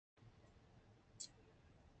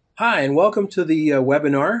Hi, and welcome to the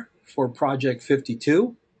webinar for Project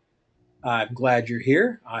 52. I'm glad you're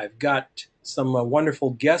here. I've got some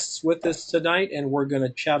wonderful guests with us tonight, and we're going to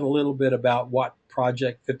chat a little bit about what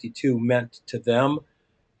Project 52 meant to them,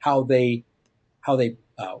 how they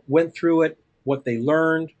went through it, what they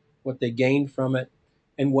learned, what they gained from it,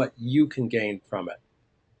 and what you can gain from it.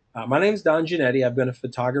 My name is Don Giannetti. I've been a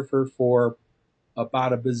photographer for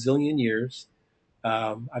about a bazillion years.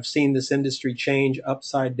 I've seen this industry change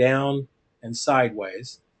upside down and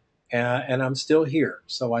sideways, and I'm still here.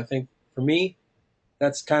 So I think for me,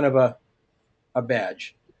 that's kind of a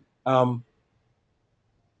badge. Um,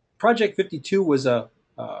 Project 52 was an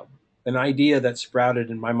idea that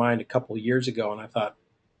sprouted in my mind a couple of years ago, and I thought,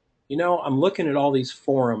 I'm looking at all these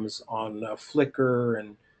forums on Flickr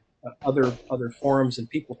and other forums, and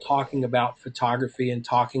people talking about photography and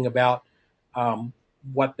talking about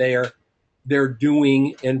what they're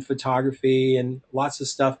doing in photography and lots of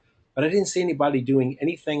stuff. But I didn't see anybody doing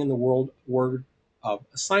anything in the world of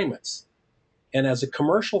assignments. And as a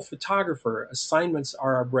commercial photographer, assignments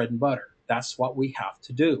are our bread and butter. That's what we have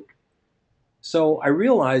to do. So I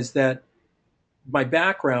realized that my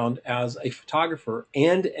background as a photographer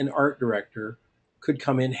and an art director could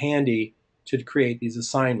come in handy to create these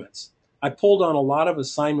assignments. I pulled on a lot of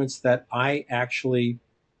assignments that I actually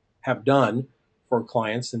have done for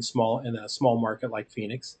clients in a small market like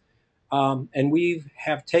Phoenix, and we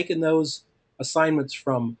have taken those assignments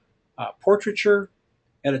from portraiture,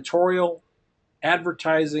 editorial,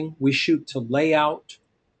 advertising. We shoot to layout.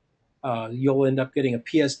 You'll end up getting a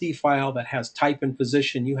PSD file that has type and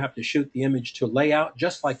position. You have to shoot the image to layout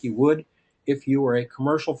just like you would if you were a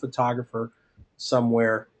commercial photographer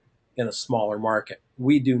somewhere in a smaller market.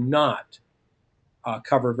 We do not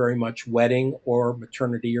cover very much wedding or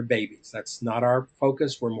maternity or babies. That's not our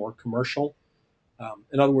focus. We're more commercial.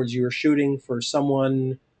 In other words, you're shooting for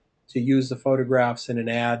someone to use the photographs in an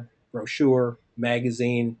ad, brochure,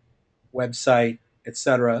 magazine, website,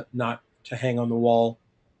 etc., not to hang on the wall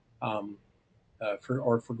um,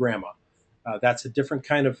 for grandma. That's a different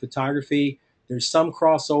kind of photography. There's some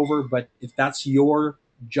crossover, but if that's your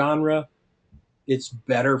genre, it's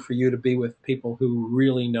better for you to be with people who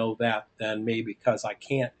really know that than me because I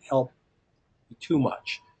can't help you too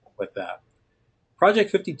much with that.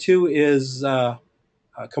 Project 52 is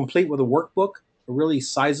complete with a workbook, a really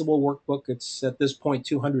sizable workbook. It's at this point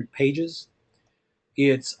 200 pages.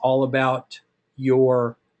 It's all about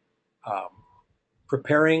your um,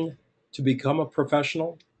 preparing to become a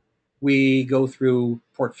professional. We go through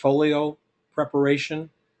portfolio preparation,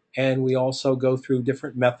 and we also go through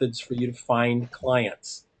different methods for you to find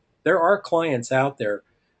clients. There are clients out there,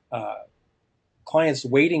 uh, clients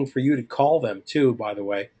waiting for you to call them too, by the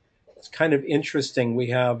way. It's kind of interesting. We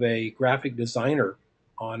have a graphic designer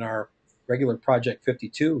on our regular Project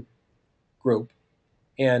 52 group,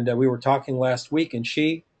 and we were talking last week, and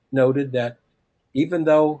she noted that even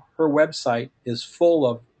though her website is full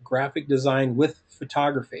of graphic design with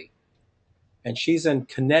photography, and she's in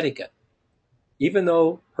Connecticut, even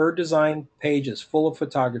though her design page is full of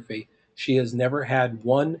photography, she has never had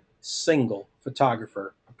one single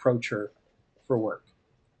photographer approach her for work.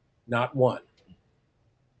 Not one.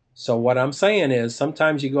 So what I'm saying is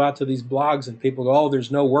sometimes you go out to these blogs and people go, oh,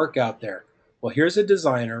 there's no work out there. Well, here's a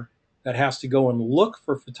designer that has to go and look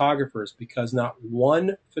for photographers because not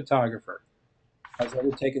one photographer has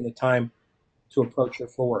ever taken the time to approach her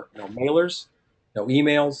for work. No mailers, no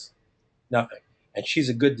emails, nothing. And she's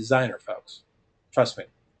a good designer, folks. Trust me,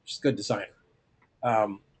 she's a good designer.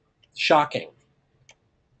 Um, Shocking,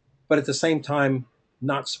 but at the same time,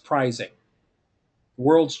 not surprising. The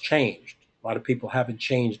world's changed. A lot of people haven't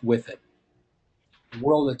changed with it. The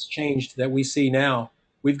world that's changed that we see now,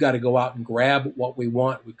 we've got to go out and grab what we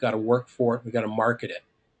want. We've got to work for it. We've got to market it.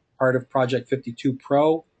 Part of Project 52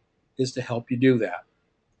 Pro is to help you do that.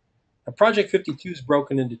 Now, Project 52 is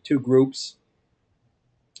broken into two groups.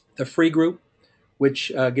 The free group,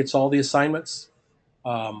 which gets all the assignments.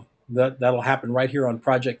 That'll happen right here on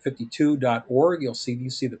project52.org. You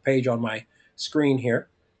see the page on my screen here,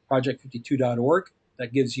 project52.org.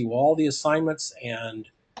 That gives you all the assignments and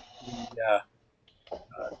the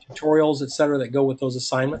tutorials, etc., that go with those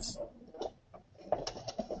assignments.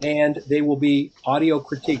 And they will be audio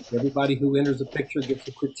critiqued. Everybody who enters a picture gets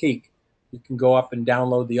a critique. You can go up and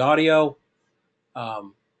download the audio,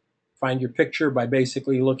 um, find your picture by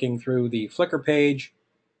basically looking through the Flickr page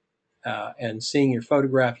and seeing your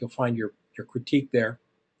photograph. You'll find your critique there.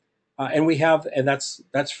 And we have, and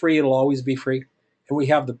that's free. It'll always be free. And we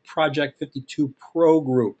have the Project 52 Pro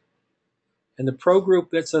group. And the Pro group,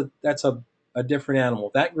 that's a different animal.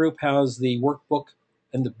 That group has the workbook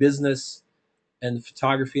and the business and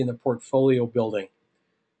photography in the portfolio building.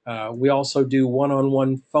 We also do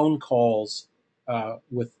one-on-one phone calls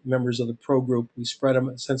with members of the pro group. We spread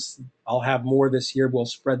them, since I'll have more this year, we'll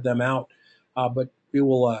spread them out. But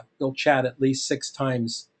we'll chat at least 6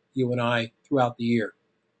 times, you and I, throughout the year.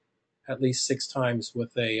 At least 6 times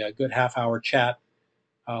with a good half-hour chat,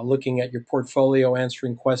 looking at your portfolio,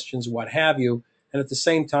 answering questions, what have you. And at the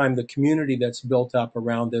same time, the community that's built up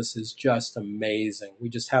around this is just amazing. We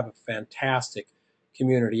just have a fantastic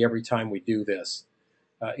community every time we do this.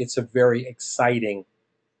 It's a very exciting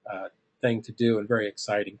thing to do and very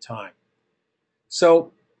exciting time.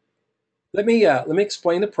 So let me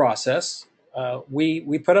explain the process.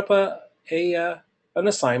 We put up an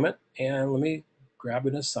assignment, and let me grab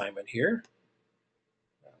an assignment here.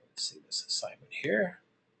 Let's see this assignment here.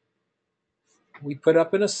 We put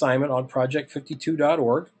up an assignment on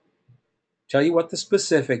project52.org. Tell you what the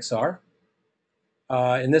specifics are.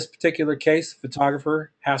 In this particular case, the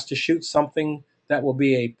photographer has to shoot something that will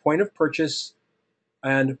be a point of purchase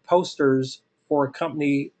and posters for a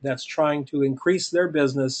company that's trying to increase their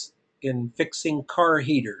business in fixing car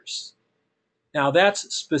heaters. Now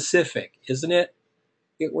that's specific, isn't it?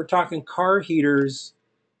 We're talking car heaters,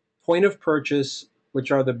 point of purchase,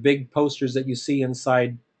 which are the big posters that you see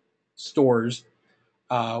inside stores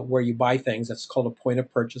where you buy things. That's called a point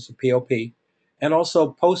of purchase, a POP. And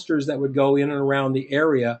also posters that would go in and around the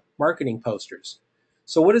area, marketing posters.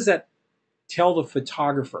 So what does that tell the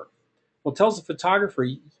photographer? Well, it tells the photographer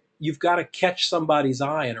you've got to catch somebody's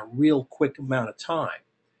eye in a real quick amount of time.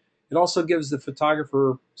 It also gives the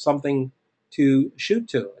photographer something to shoot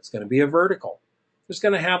to. It's going to be a vertical. It's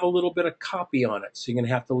going to have a little bit of copy on it, so you're going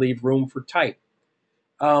to have to leave room for type.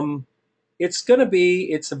 It's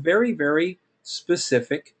a very, very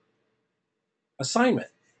specific assignment.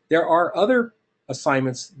 There are other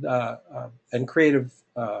assignments and creative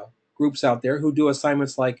groups out there who do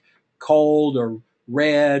assignments like cold or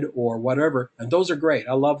red or whatever, and those are great.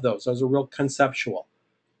 I love those. Those are real conceptual.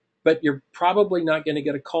 But you're probably not going to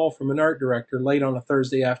get a call from an art director late on a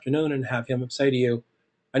Thursday afternoon and have him say to you,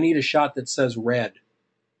 I need a shot that says red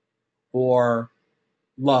or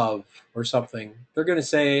love or something. They're going to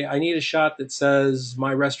say, I need a shot that says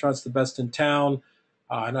my restaurant's the best in town,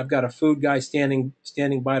 and I've got a food guy standing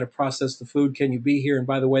by to process the food. Can you be here? And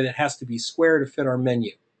by the way, that has to be square to fit our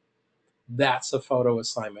menu. That's a photo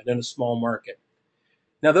assignment in a small market.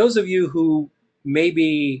 Now, those of you who may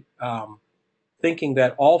be thinking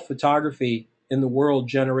that all photography in the world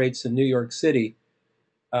generates in New York City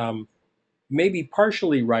may be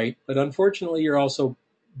partially right, but unfortunately you're also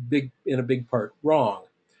in a big part wrong.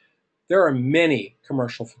 There are many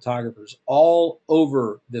commercial photographers all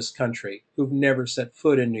over this country who've never set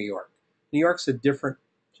foot in New York. New York's a different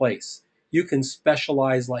place. You can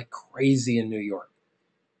specialize like crazy in New York.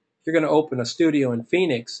 If you're going to open a studio in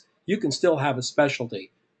Phoenix, you can still have a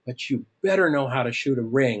specialty, but you better know how to shoot a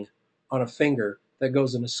ring on a finger that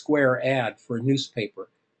goes in a square ad for a newspaper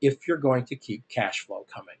if you're going to keep cash flow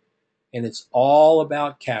coming. And it's all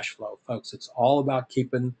about cash flow, folks. It's all about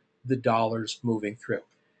keeping the dollars moving through.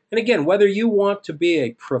 And again, whether you want to be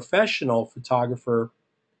a professional photographer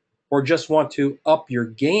or just want to up your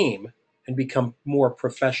game and become more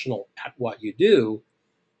professional at what you do,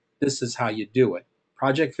 this is how you do it.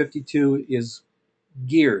 Project 52 is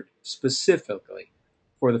geared specifically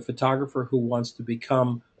for the photographer who wants to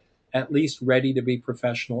become at least ready to be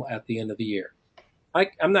professional at the end of the year.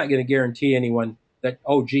 I'm not going to guarantee anyone that,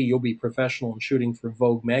 oh, gee, you'll be professional and shooting for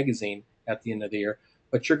Vogue magazine at the end of the year,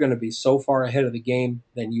 but you're going to be so far ahead of the game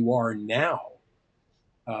than you are now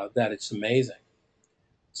that it's amazing.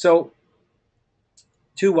 So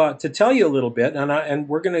to tell you a little bit, and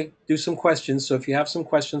we're going to do some questions, so if you have some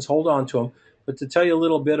questions, hold on to them, but to tell you a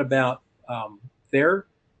little bit about their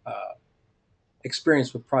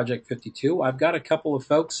experience with Project 52, I've got a couple of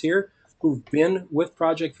folks here who've been with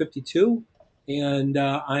Project 52, and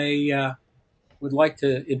I would like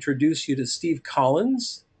to introduce you to Steve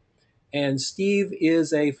Collins. And Steve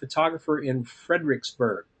is a photographer in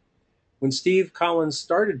Fredericksburg. When Steve Collins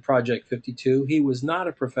started Project 52, he was not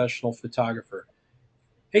a professional photographer.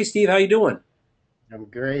 Hey, Steve, how you doing? I'm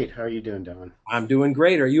great. How are you doing, Don? I'm doing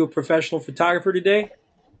great. Are you a professional photographer today?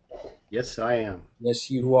 Yes, I am. Yes,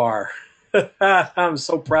 you are. I'm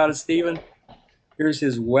so proud of Steven. Here's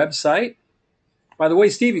his website. By the way,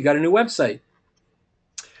 Steve, you got a new website.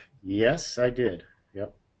 Yes, I did.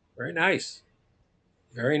 Yep. Very nice.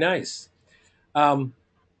 Very nice. Um,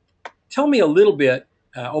 Tell me a little bit.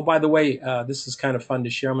 Oh, by the way, this is kind of fun to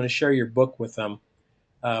share. I'm going to share your book with them.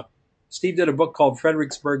 Uh, Steve did a book called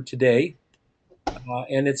Fredericksburg Today,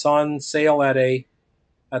 and it's on sale at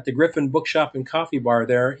the Griffin Bookshop and Coffee Bar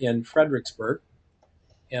there in Fredericksburg.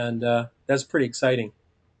 and that's pretty exciting,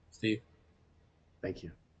 Steve. Thank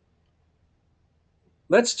you.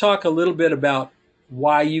 Let's talk a little bit about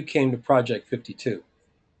why you came to Project 52.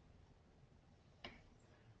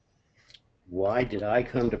 Why did I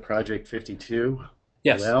come to Project 52?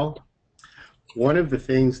 Yes. Well, one of the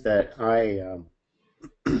things that I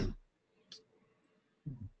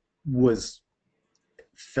was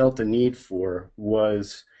felt a need for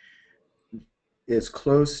was as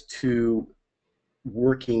close to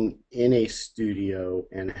working in a studio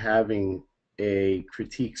and having a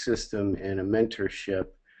critique system and a mentorship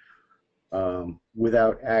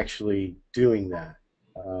without actually doing that.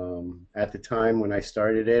 At the time when I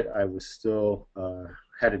started it, I was still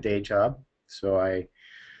had a day job, so I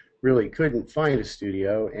really couldn't find a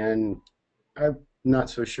studio, and I'm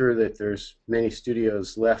not so sure that there's many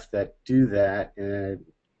studios left that do that, and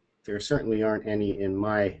there certainly aren't any in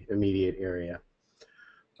my immediate area.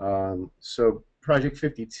 So Project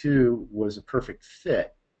 52 was a perfect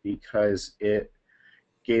fit because it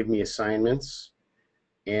gave me assignments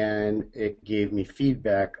and it gave me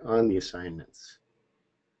feedback on the assignments.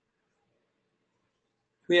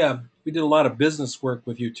 Yeah, we did a lot of business work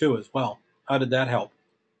with you too, as well. How did that help?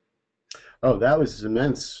 Oh, that was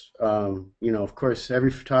immense. Of course,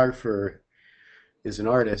 every photographer is an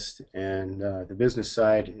artist, and the business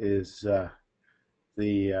side is the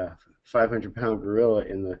 500-pound gorilla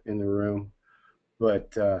in the room,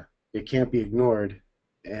 but it can't be ignored.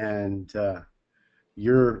 And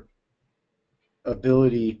your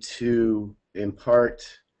ability to impart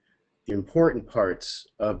the important parts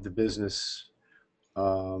of the business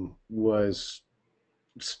was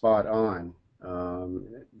spot on.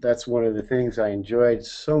 That's one of the things I enjoyed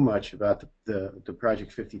so much about the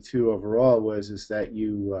Project 52 overall was is that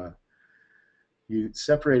you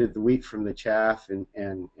separated the wheat from the chaff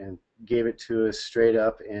and gave it to us straight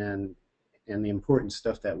up and the important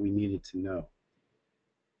stuff that we needed to know.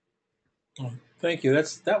 Oh, thank you.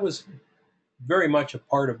 That was very much a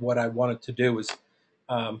part of what I wanted to do. Was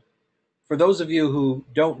um, for those of you who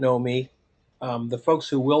don't know me, the folks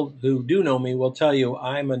who do know me will tell you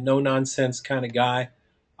I'm a no nonsense kind of guy.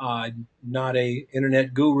 Not a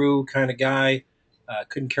internet guru kind of guy.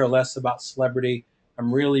 Couldn't care less about celebrity.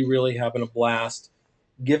 I'm really having a blast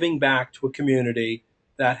giving back to a community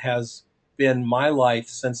that has been my life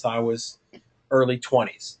since I was early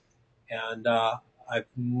 20s. And I've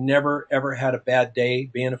never ever had a bad day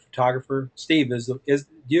being a photographer. Steve, do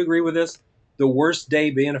you agree with this? The worst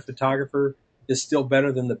day being a photographer is still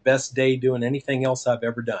better than the best day doing anything else I've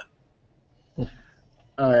ever done.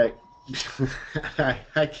 Uh,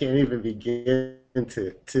 I can't even begin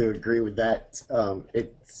to agree with that.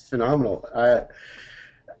 It's phenomenal.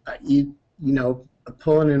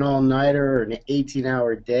 Pulling an all-nighter or an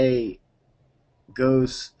 18-hour day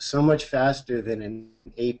goes so much faster than an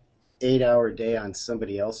eight-hour day on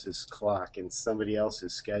somebody else's clock and somebody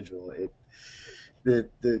else's schedule.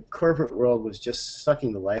 The corporate world was just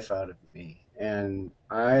sucking the life out of me, and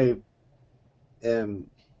I am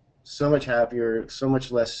so much happier, so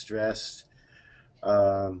much less stressed.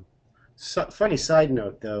 Funny side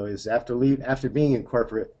note though is after being in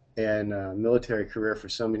corporate and military career for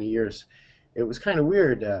so many years, it was kind of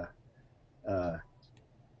weird uh,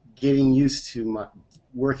 getting used to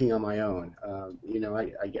working on my own.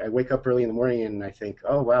 I wake up early in the morning and I think,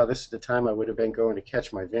 oh wow, this is the time I would have been going to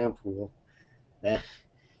catch my van pool. And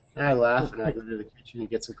I laugh and I go to the kitchen and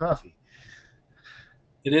get some coffee.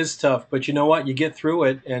 It is tough, but you know what? You get through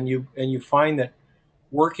it, and you find that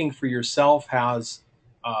working for yourself has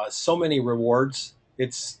so many rewards.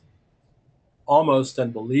 It's almost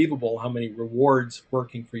unbelievable how many rewards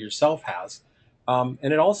working for yourself has. And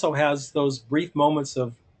it also has those brief moments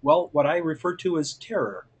of, well, what I refer to as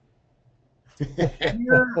terror.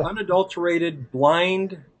 Pure, unadulterated,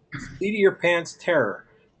 blind, seat of your pants terror.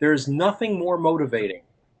 There's nothing more motivating.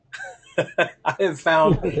 I have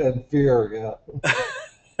found And fear, yeah.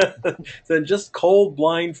 than just cold,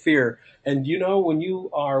 blind fear. And you know, when you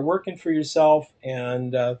are working for yourself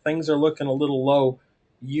and things are looking a little low,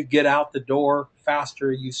 you get out the door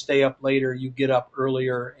faster, you stay up later, you get up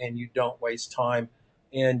earlier, and you don't waste time.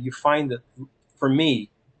 And you find that for me,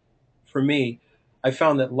 for me, I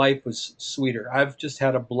found that life was sweeter. I've just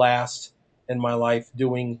had a blast in my life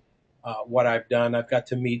doing what I've done. I've got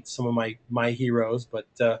to meet some of my heroes, but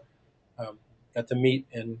um, got to meet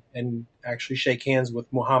and actually shake hands with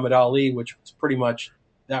Muhammad Ali, which was pretty much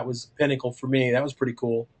that was the pinnacle for me. That was pretty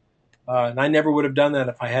cool, and I never would have done that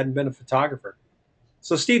if I hadn't been a photographer.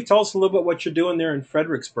 So, Steve, tell us a little bit what you're doing there in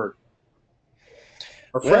Fredericksburg.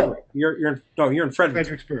 Or Well, Frederick? You're in Fredericksburg.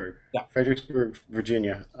 Fredericksburg, Yeah. Fredericksburg,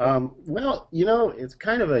 Virginia. Well, it's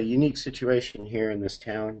kind of a unique situation here in this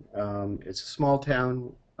town. It's a small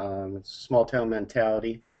town. It's a small town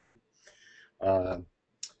mentality. Uh,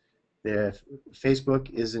 the Facebook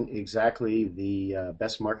isn't exactly the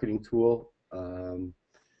best marketing tool,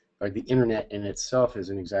 or the internet in itself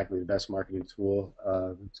isn't exactly the best marketing tool.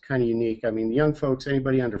 It's kind of unique. I mean, the young folks,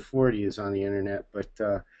 anybody under 40 is on the internet, but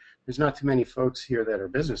there's not too many folks here that are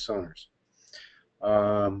business owners.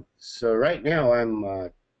 So right now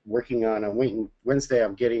I'm working on a Wednesday.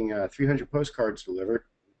 I'm getting 300 postcards delivered,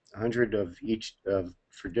 100 of each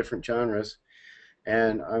for different genres,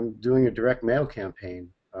 and I'm doing a direct mail campaign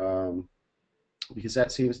because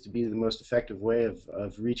that seems to be the most effective way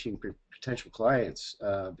of reaching potential clients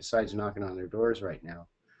besides knocking on their doors right now.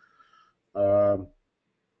 Um,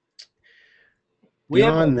 We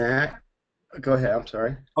have. Beyond that, go ahead. I'm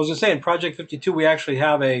sorry. I was just saying, Project 52. We actually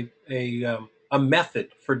have a method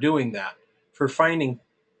for doing that, for finding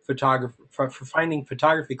for finding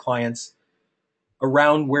photography clients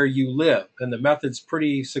around where you live, and the method's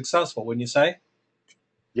pretty successful, wouldn't you say?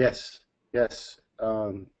 Yes, yes.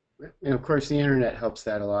 And of course, the internet helps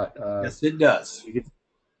that a lot. Yes, it does. You can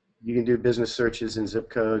you can do business searches and zip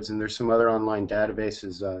codes, and there's some other online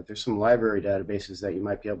databases. There's some library databases that you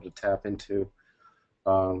might be able to tap into,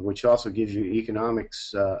 which also gives you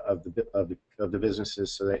economics of the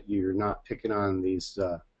businesses, so that you're not picking on these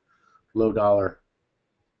low dollar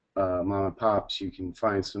mom and pops. You can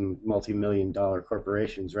find some multi-million-dollar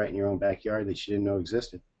corporations right in your own backyard that you didn't know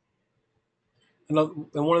existed. And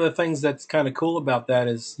one of the things that's kind of cool about that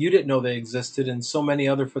is you didn't know they existed, and so many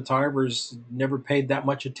other photographers never paid that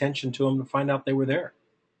much attention to them to find out they were there.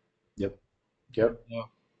 Yep. And,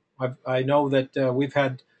 Yep. I know that we've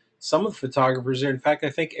had some of the photographers there. In fact, I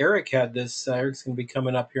think Eric had this. Eric's going to be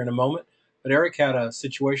coming up here in a moment. But Eric had a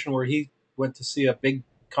situation where he went to see a big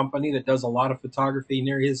company that does a lot of photography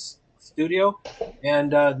near his studio,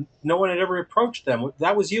 and no one had ever approached them.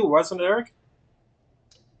 That was you, wasn't it, Eric?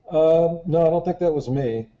 No, I don't think that was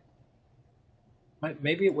me.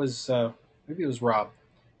 Maybe it was. Maybe it was Rob.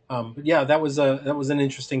 But yeah, that was an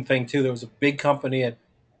interesting thing too. There was a big company, and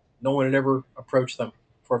no one had ever approached them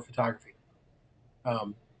for photography.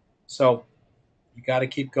 Um, so you got to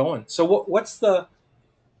keep going. So what's the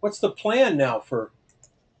plan now for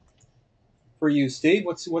you, Steve?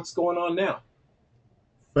 What's going on now?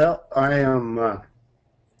 Well, I am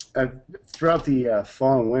throughout the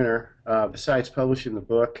fall and winter. Besides publishing the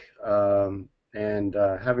book and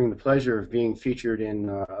having the pleasure of being featured in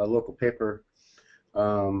a local paper,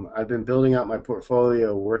 I've been building out my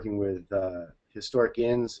portfolio, working with historic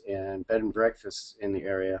inns and bed and breakfasts in the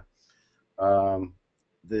area. Um,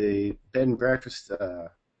 the bed and breakfast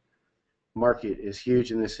market is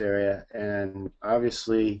huge in this area, and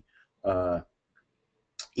obviously uh,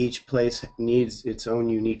 each place needs its own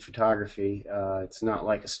unique photography. It's not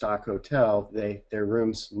like a stock hotel. Their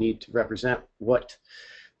rooms need to represent what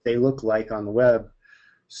they look like on the web.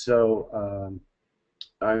 So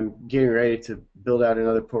I'm getting ready to build out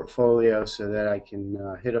another portfolio so that I can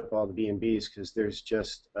hit up all the B&Bs, because there's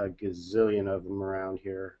just a gazillion of them around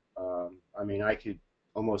here. I mean, I could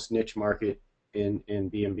almost niche market in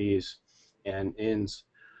B&Bs and inns.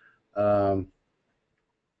 Um,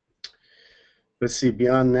 let's see,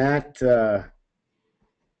 beyond that,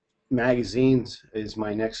 magazines is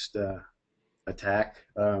my next attack.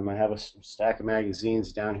 I have a stack of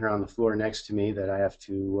magazines down here on the floor next to me that I have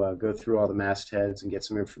to go through all the mastheads and get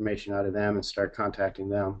some information out of them and start contacting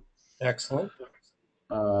them. Excellent.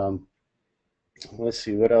 Um, let's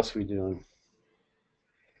see, what else are we doing?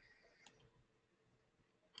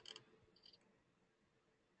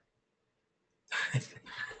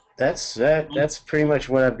 That's pretty much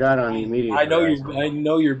what I've got on the immediate horizon. I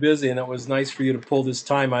know you're busy, and it was nice for you to pull this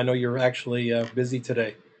time. I know you're actually busy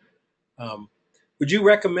today. Um, would you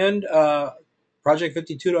recommend Project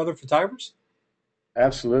 52 to other photographers?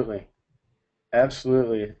 Absolutely,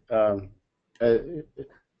 absolutely. Uh,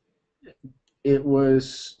 it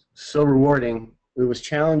was so rewarding. It was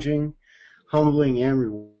challenging, humbling, and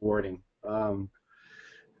rewarding.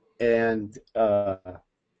 And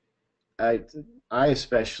I, I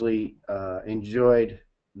especially enjoyed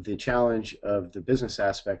the challenge of the business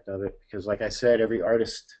aspect of it, because, like I said, every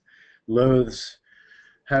artist loathes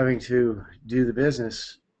having to do the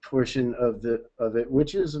business portion of it,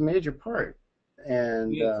 which is a major part.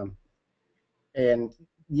 And Yes. and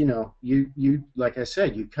you like I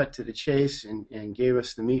said, you cut to the chase and gave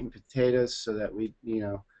us the meat and potatoes, so that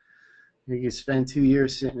you could spend 2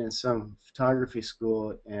 years sitting in some photography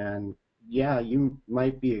school, and yeah, you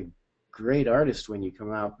might be a great artist when you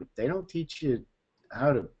come out, but they don't teach you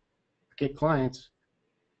how to get clients.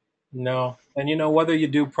 No. And whether you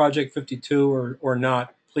do Project 52 or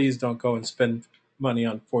not, please don't go and spend money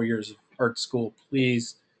on 4 years of art school.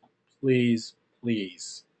 Please, please,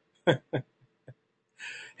 please.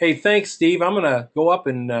 Hey, thanks, Steve. I'm going to go up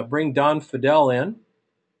and bring Don Fidel in.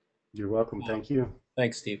 You're welcome. Thank you.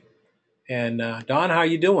 Thanks, Steve. And Don, how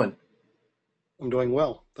you doing? I'm doing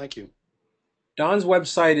well, thank you. Don's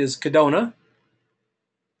website is Cadona.com.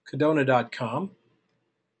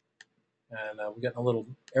 And we're getting a little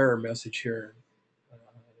error message here.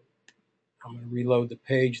 I'm going to reload the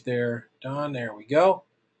page there. Don, there we go.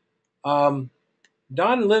 Don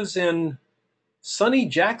lives in sunny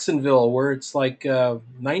Jacksonville, where it's like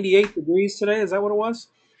 98 degrees today. Is that what it was?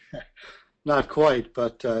 Not quite,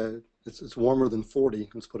 but it's warmer than 40.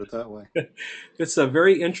 Let's put it that way. It's a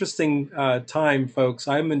very interesting time, folks.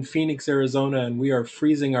 I'm in Phoenix, Arizona, and we are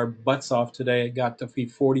freezing our butts off today. It got to be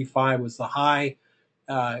 45 was the high.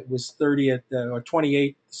 It was 30 or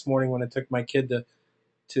 28 this morning when I took my kid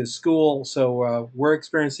to school. So we're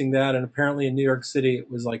experiencing that, and apparently in New York City it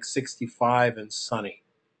was like 65 and sunny.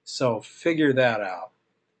 So figure that out.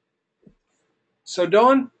 So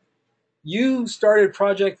Dawn, you started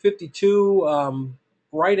Project 52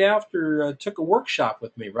 right after took a workshop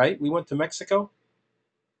with me, right? We went to Mexico.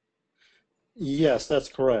 Yes, that's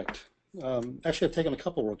correct. Actually, I've taken a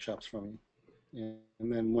couple workshops from you,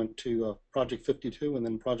 and then went to Project 52 and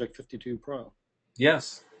then Project 52 Pro.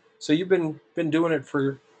 Yes. So you've been doing it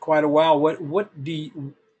for quite a while. What do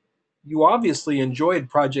you obviously enjoyed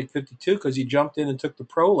Project 52 because you jumped in and took the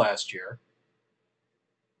Pro last year.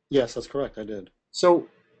 Yes, that's correct. I did. So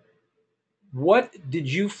what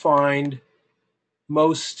did you find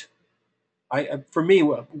most for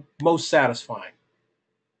me most satisfying?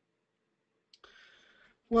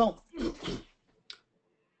 Well,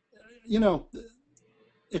 you know,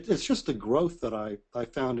 it's just the growth that I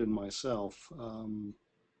found in myself.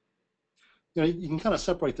 You can kind of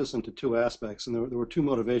separate this into two aspects, and there were two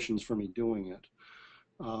motivations for me doing it.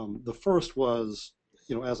 The first was,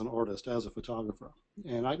 as an artist, as a photographer,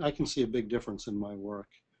 and I can see a big difference in my work,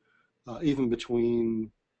 even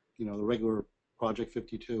between, the regular Project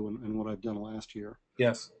 52 and what I've done last year.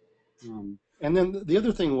 Yes. And then the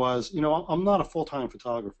other thing was, I'm not a full-time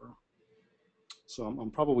photographer, so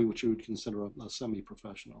I'm probably what you would consider a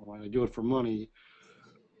semi-professional. Right? I do it for money,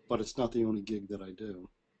 but it's not the only gig that I do.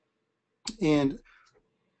 And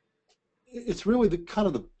it's really the kind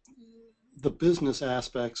of the business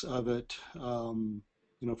aspects of it, from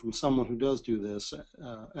someone who does do this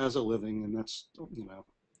as a living, and that's,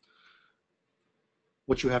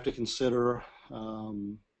 what you have to consider,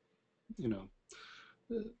 you know,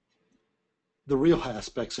 the real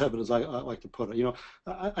aspects of it, as I like to put it.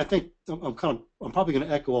 I think I'm probably going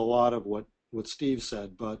to echo a lot of what Steve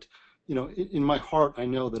said, but in my heart, I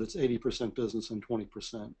know that it's 80% business and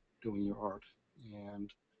 20% doing your art,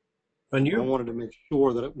 and I wanted to make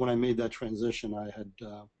sure that when I made that transition, I had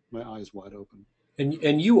my eyes wide open.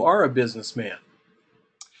 And you are a businessman.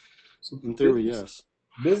 So in theory, yes.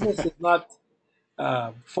 Business is not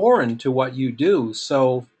foreign to what you do.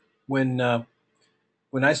 So when I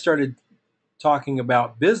started talking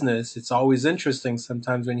about business, it's always interesting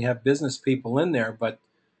sometimes when you have business people in there. But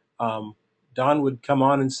Don would come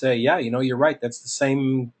on and say, "Yeah, you're right. That's the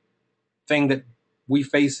same thing that we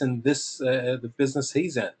face in this the business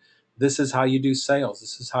he's in. This is how you do sales.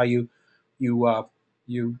 This is how you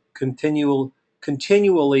continually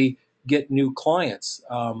get new clients.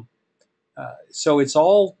 So it's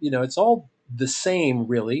all the same,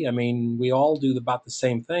 really. I mean, we all do about the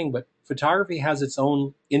same thing, but photography has its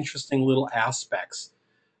own interesting little aspects,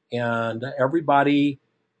 and everybody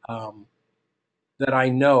that I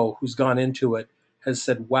know who's gone into it has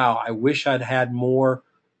said, "Wow, I wish I'd had more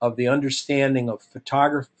of the understanding of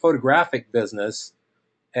photographic business,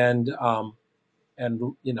 and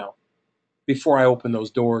before I opened those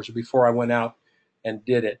doors or before I went out and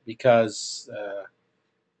did it, because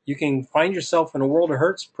you can find yourself in a world of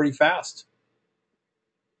hurts pretty fast."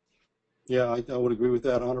 Yeah, I would agree with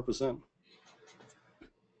that 100%.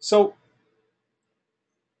 So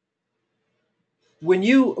when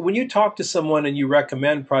you talk to someone and you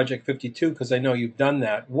recommend Project 52, because I know you've done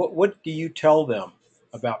that, what do you tell them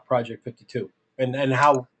about Project 52 and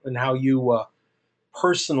how you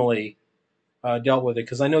personally dealt with it?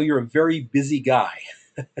 Because I know you're a very busy guy,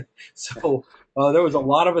 so there was a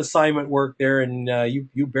lot of assignment work there, and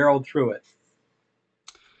you barreled through it.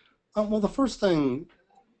 Well, the first thing,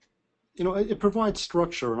 it provides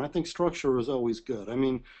structure, and I think structure is always good. I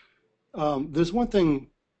mean, there's one thing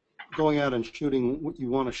going out and shooting what you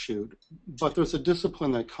want to shoot, but there's a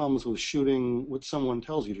discipline that comes with shooting what someone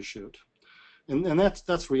tells you to shoot. and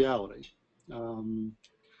that's reality. Um,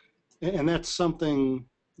 and that's something,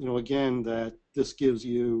 again, that this gives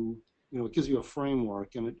you, it gives you a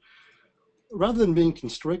framework, and it, rather than being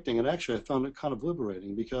constricting, it actually, I found it kind of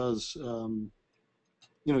liberating because,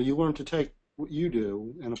 you learn to take what you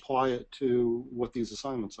do and apply it to what these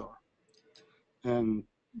assignments are. And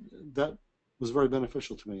that was very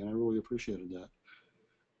beneficial to me, and I really appreciated that.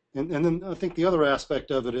 And then I think the other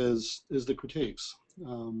aspect of it is the critiques.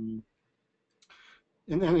 Um,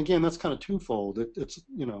 and again, that's kind of twofold. It's,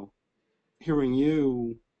 hearing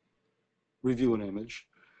you review an image,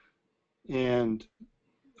 and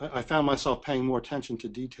I found myself paying more attention to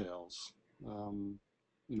details, um,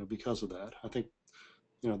 because of that. I think,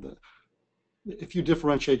 the if you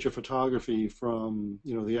differentiate your photography from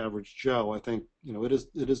the average Joe, I think it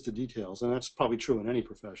is the details, and that's probably true in any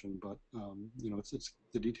profession. But it's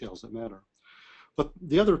the details that matter. But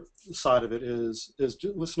the other side of it is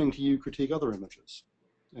listening to you critique other images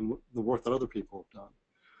and the work that other people have done,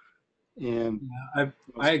 and Yeah,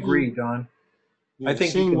 I seeing, agree, Don. I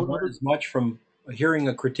think you seeing can what learn other, as much from hearing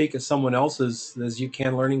a critique of someone else's as you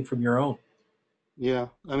can learning from your own. yeah,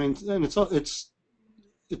 I mean, and it's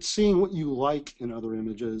seeing what you like in other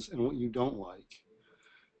images and what you don't like,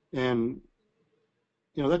 and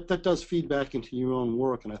that does feed back into your own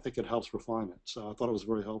work, and I think it helps refine it. So I thought it was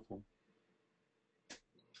very helpful.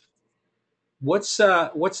 What's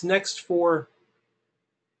next for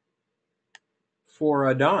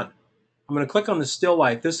Don? I'm going to click on the still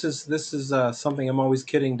life. This is something I'm always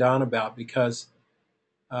kidding Don about because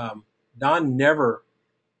um, Don never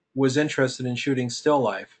was interested in shooting still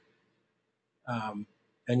life, um,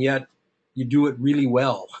 and yet you do it really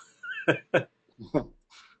well.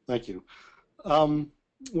 Thank you. Um,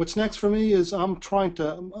 what's next for me is I'm trying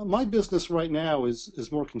to. My business right now is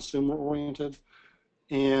more consumer oriented,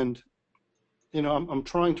 and I'm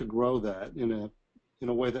trying to grow that in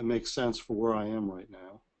a way that makes sense for where I am right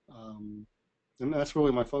now, and that's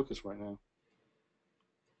really my focus right now.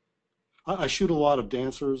 I shoot a lot of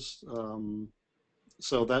dancers,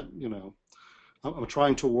 so that I'm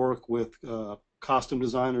trying to work with costume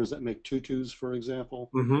designers that make tutus, for example,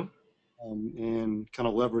 Hmm. and kind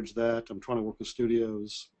of leverage that. I'm trying to work with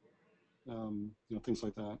studios, things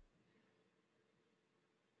like that.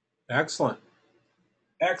 Excellent,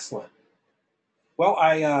 excellent. Well,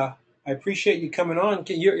 I appreciate you coming on.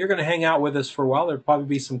 You're going to hang out with us for a while. There'll probably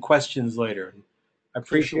be some questions later. I Okay,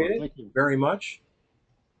 appreciate sure. it Thank you. very much.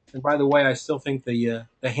 And by the way, I still think the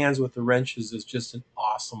hands with the wrenches is just an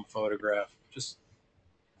awesome photograph. Just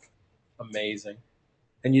amazing.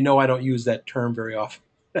 And I don't use that term very often.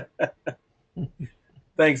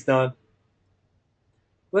 Thanks, Don.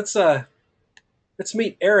 Let's uh let's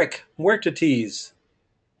meet Eric Huertatiz.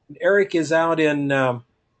 Eric is out in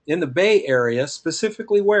the Bay Area,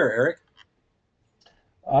 specifically where, Eric?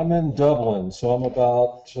 I'm in Dublin, so I'm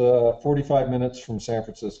about 45 minutes from San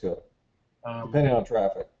Francisco, Um, depending on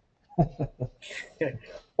traffic.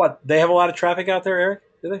 what, they have a lot of traffic out there, Eric?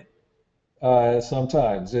 Do they?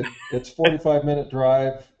 Sometimes it's 45-minute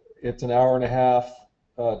drive. It's an hour and a half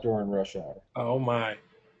during rush hour. Oh my.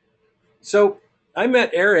 So I met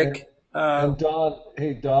And Eric. and Don,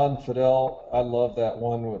 hey Don Fidel, I love that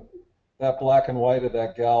one with that black and white of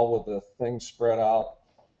that gal with the things spread out.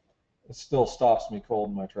 It still stops me cold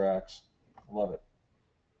in my tracks. I love it.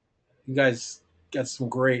 You guys got some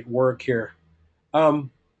great work here.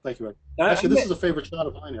 Um, Thank you, Eric. I Actually, this met. is a favorite shot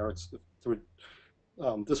of mine, Eric.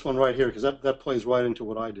 This one right here, because that plays right into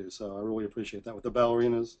what I do. So I really appreciate that with the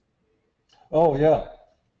ballerinas. Oh yeah,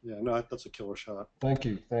 Yeah, no, that's a killer shot. thank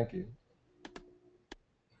you, thank you.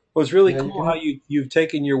 Well, it's really Yeah, you cool how can. you've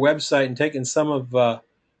taken your website and taken some of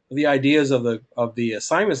the ideas of the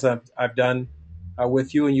assignments that I've done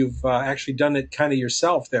with you, and you've actually done it kind of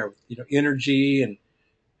yourself there. Energy and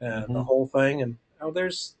the Hmm. whole thing. And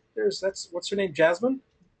there's that's what's her name, Jasmine.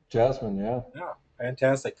 Jasmine, yeah, Yeah,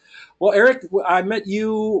 fantastic. Well, Eric, I met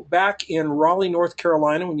you back in Raleigh, North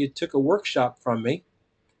Carolina, when you took a workshop from me,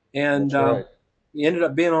 and that's right. you ended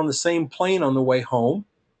up being on the same plane on the way home.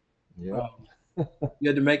 Yep. Um, you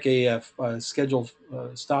had to make a scheduled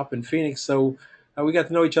stop in Phoenix, so we got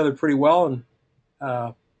to know each other pretty well. And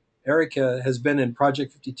uh, Eric has been in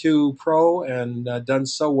Project 52 Pro and done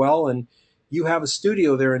so well. And you have a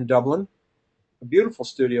studio there in Dublin, a beautiful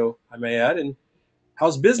studio, I may add. And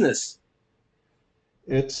how's business?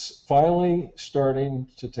 It's finally starting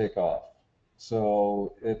to take off.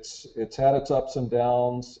 So it's had its ups and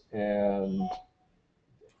downs, and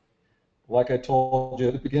like I told you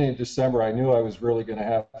at the beginning of December, I knew I was really going to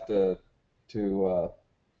have to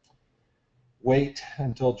wait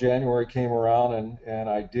until January came around, and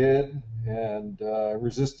I did, and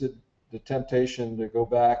resisted the temptation to go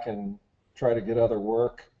back and try to get other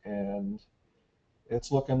work, and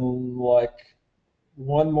it's looking like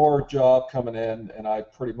one more job coming in, and I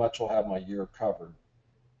pretty much will have my year covered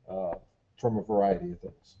uh, from a variety of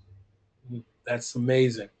things. That's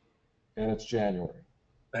amazing. And it's January.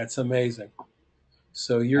 That's amazing.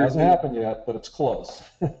 So you're Hasn't happened yet, but it's close.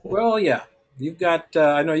 well, yeah. You've got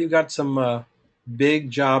I know you've got some big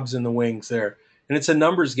jobs in the wings there, and it's a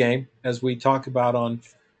numbers game, as we talk about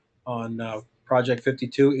on Project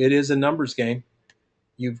 52. It is a numbers game.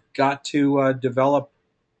 You've got to develop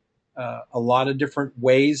a lot of different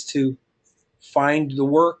ways to find the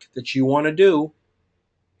work that you want to do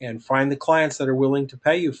and find the clients that are willing to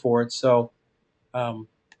pay you for it. So um,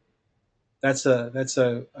 that's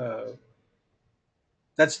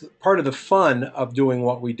part of the fun of doing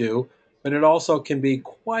what we do, but it also can be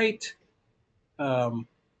quite um,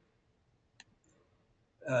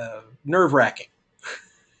 nerve wracking.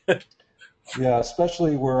 Yeah,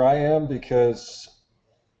 especially where I am, because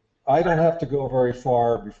I don't have to go very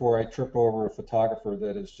far before I trip over a photographer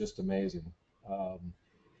that is just amazing. Um,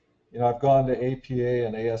 I've gone to APA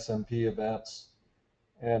and ASMP events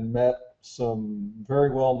and met some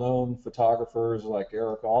very well-known photographers like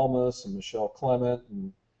Eric Almas and Michelle Clement,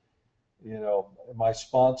 and my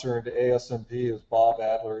sponsor into ASMP is Bob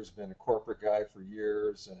Adler, who's been a corporate guy for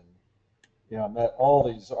years, and I met all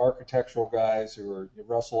these architectural guys who are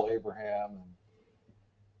Russell Abraham,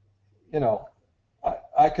 and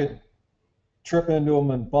I could trip into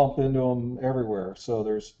them and bump into them everywhere. So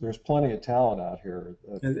there's plenty of talent out here.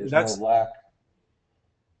 And There's no lack.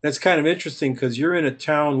 that's kind of interesting because you're in a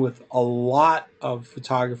town with a lot of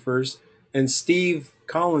photographers, and Steve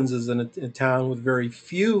Collins is in a town with very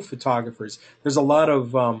few photographers. There's a lot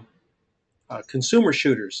of consumer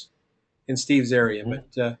shooters in Steve's area, Mhm.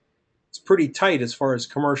 but it's pretty tight as far as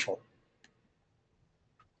commercial.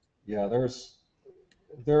 Yeah,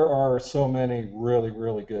 there are so many really,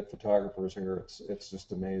 really good photographers here. It's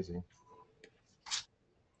just amazing.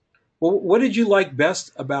 Well, what did you like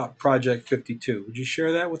best about Project 52? Would you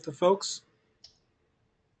share that with the folks?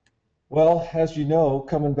 Well, as you know,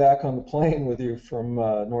 coming back on the plane with you from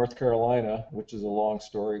North Carolina, which is a long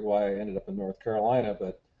story why I ended up in North Carolina,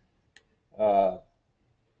 but uh,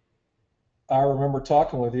 I remember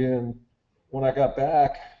talking with you, and when I got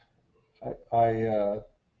back, I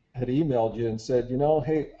had emailed you and said,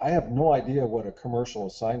 hey, I have no idea what a commercial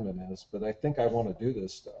assignment is, but I think I want to do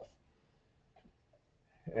this stuff.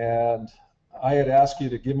 And I had asked you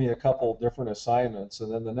to give me a couple different assignments,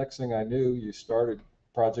 and then the next thing I knew, you started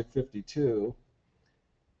Project 52,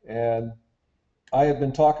 and I had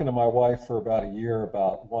been talking to my wife for about a year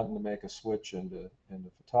about wanting to make a switch into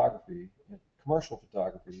photography, commercial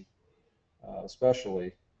photography,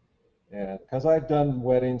 especially, and because I'd done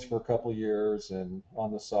weddings for a couple of years and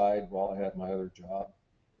on the side while I had my other job,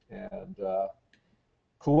 and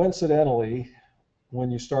coincidentally, when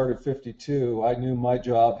you started 52, I knew my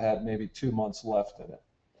job had maybe 2 months left in it,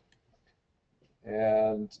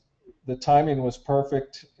 and the timing was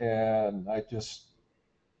perfect, and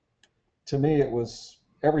to me, it was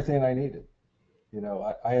everything I needed.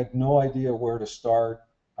 I had no idea where to start.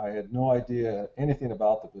 I had no idea anything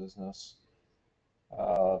about the business.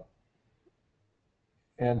 Uh,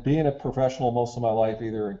 and being a professional most of my life,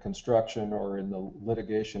 either in construction or in the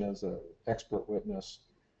litigation as an expert witness,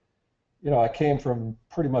 I came from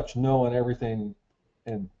pretty much knowing everything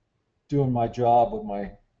and doing my job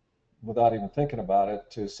without even thinking about it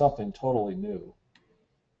to something totally new.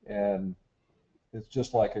 And it's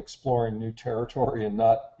just like exploring new territory and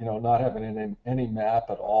not having any map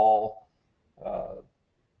at all. Uh,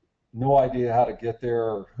 no idea how to get there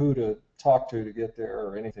or who to talk to get there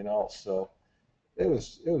or anything else. So it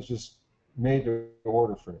was just made to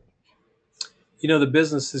order for me. The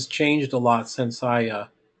business has changed a lot since I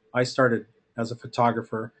started as a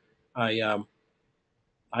photographer. I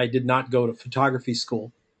I did not go to photography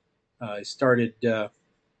school. I started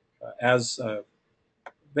as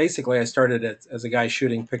basically I started as a guy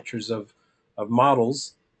shooting pictures of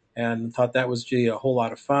models, and thought that was a whole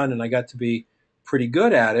lot of fun. And I got to be pretty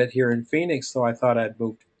good at it here in Phoenix. So I thought I'd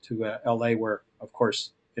move to LA, where of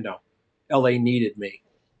course LA needed me.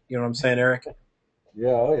 You know what I'm saying, Eric? Yeah,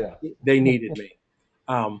 oh yeah. They needed me.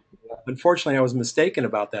 Um, Unfortunately, I was mistaken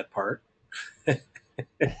about that part.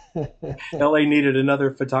 LA needed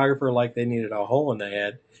another photographer like they needed a hole in the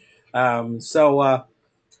head.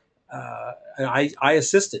 I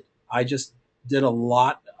assisted. I just did a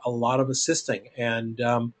lot of assisting, and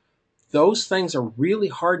those things are really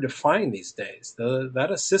hard to find these days. That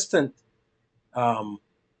assistant um,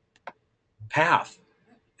 path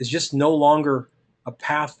is just no longer a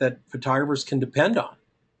path that photographers can depend on.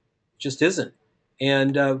 just isn't.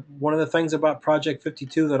 And one of the things about Project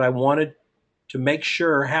 52 that I wanted to make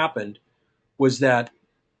sure happened was that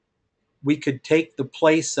we could take the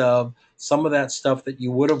place of some of that stuff that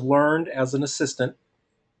you would have learned as an assistant,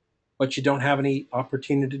 but you don't have any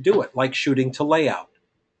opportunity to do it, like shooting to layout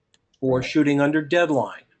or shooting under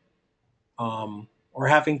deadline, or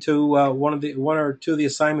having to one or two of the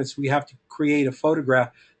assignments we have to create a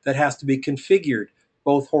photograph that has to be configured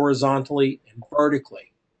both horizontally and vertically,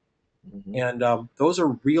 Mm-hmm. and those are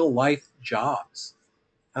real life jobs.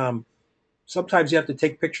 Um, Sometimes you have to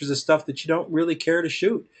take pictures of stuff that you don't really care to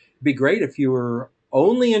shoot. It'd be great if you were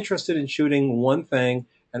only interested in shooting one thing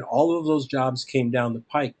and all of those jobs came down the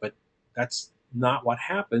pike, but that's not what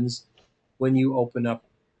happens when you open up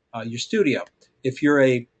your studio. If you're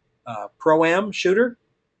a pro-am shooter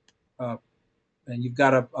uh, and you've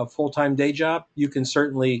got a full-time day job, you can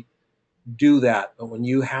certainly do that. But when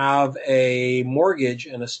you have a mortgage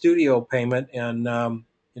and a studio payment and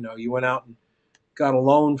you went out and got a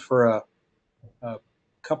loan for a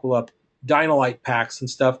couple of Dynalite packs and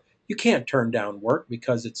stuff, you can't turn down work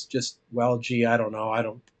because it's just, well, gee, I don't know. I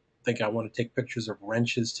don't think I want to take pictures of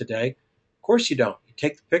wrenches today. Of course you don't. You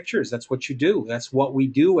take the pictures. That's what you do. That's what we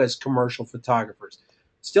do as commercial photographers.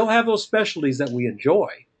 Still have those specialties that we enjoy.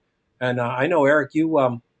 And I know, Eric, you've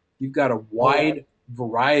got a wide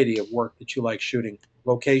variety of work that you like shooting.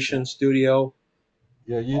 Location, studio.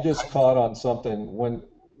 Yeah, you just caught on something. When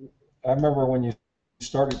I remember when you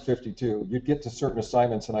started 52, you'd get to certain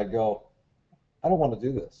assignments and I'd go, I don't want to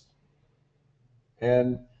do this.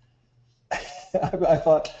 And I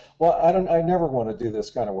thought, well, I never want to do this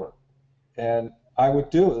kind of work. And I would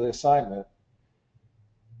do the assignment.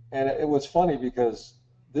 And it was funny because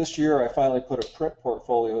this year I finally put a print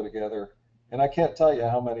portfolio together, and I can't tell you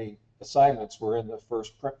how many assignments were in the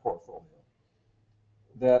first print portfolio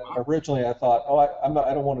that originally I thought, oh,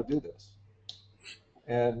 I don't want to do this.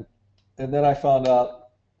 And then I found out,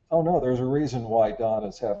 oh no, there's a reason why Don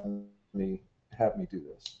is having me do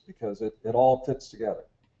this, because it all fits together.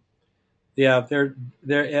 Yeah,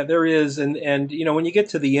 there is, and when you get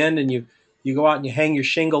to the end and you go out and you hang your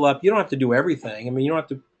shingle up, you don't have to do everything. I mean, you don't have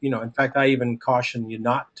to, In fact, I even caution you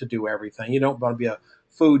not to do everything. You don't want to be a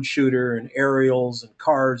food shooter and aerials and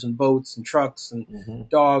cars and boats and trucks and Mm-hmm.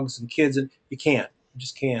 dogs and kids, and you can't, you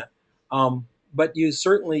just can't. But you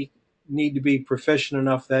certainly need to be proficient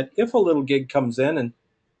enough that if a little gig comes in, and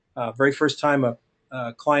very first time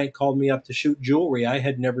a client called me up to shoot jewelry, I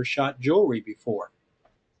had never shot jewelry before.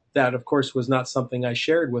 That, of course, was not something I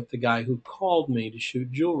shared with the guy who called me to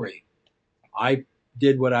shoot jewelry. I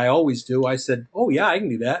did what I always do. I said, "Oh yeah, I can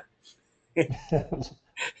do that."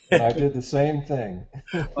 And I did the same thing.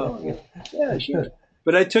 Oh yeah, yeah, sure.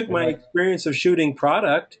 But I took my experience of shooting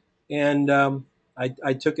product and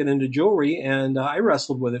I took it into jewelry and I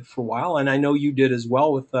wrestled with it for a while. And I know you did as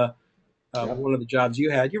well with Yep. one of the jobs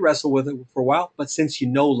you had. You wrestled with it for a while, but since you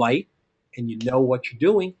know light and you know what you're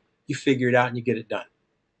doing, you figure it out and you get it done.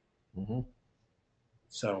 Mm-hmm.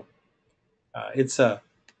 So it's a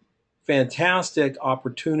fantastic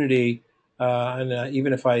opportunity, and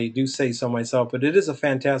even if I do say so myself, but it is a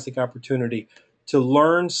fantastic opportunity to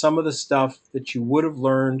learn some of the stuff that you would have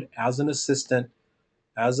learned as an assistant,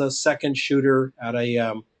 as a second shooter uh,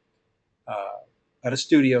 at a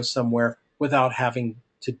studio somewhere, without having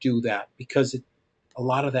to do that because a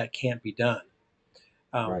lot of that can't be done.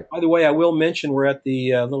 Right. By the way, I will mention we're at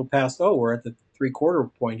the little past. Oh, we're at the three-quarter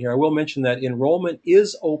point here. I will mention that enrollment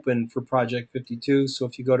is open for Project 52. So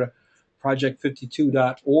if you go to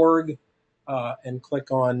project52.org and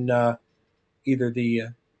click on either the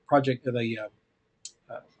project or the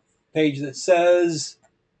page that says,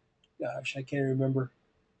 gosh, I can't remember.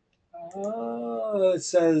 It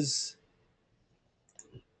says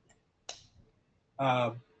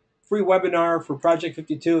uh, free webinar for Project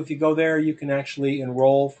 52. If you go there, you can actually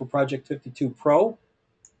enroll for Project 52 Pro.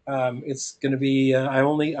 It's going to be I'm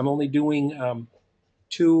only doing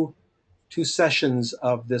two sessions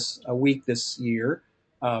of this a week this year.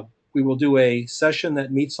 We will do a session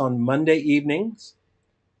that meets on Monday evenings,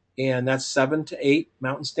 and that's 7 to 8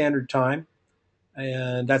 Mountain Standard Time,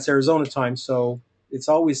 and that's Arizona time. So it's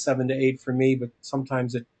always 7 to 8 for me, but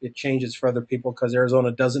sometimes it changes for other people because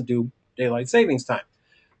Arizona doesn't do daylight savings time.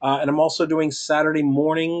 And I'm also doing Saturday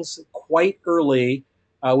mornings quite early,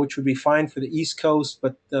 which would be fine for the East Coast,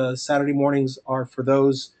 but Saturday mornings are for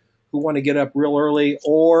those who want to get up real early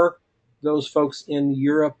or those folks in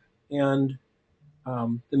Europe and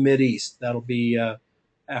the Mid East. That'll be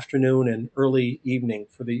afternoon and early evening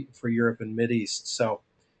for Europe and Mid East. So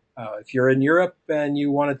if you're in Europe and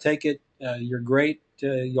you want to take it, you're great.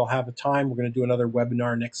 You'll have a time. We're going to do another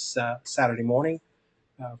webinar next Saturday morning.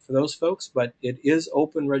 for those folks, but it is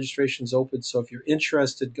open. Registration's open, so if you're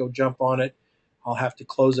interested, go jump on it. I'll have to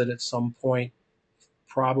close it at some point,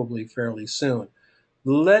 probably fairly soon.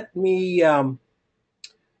 Let me open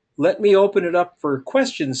it up for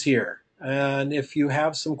questions here. And if you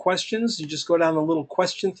have some questions, you just go down the little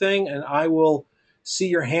question thing, and I will see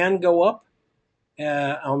your hand go up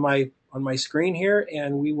on my screen here,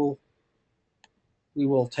 and we will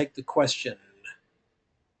take the question.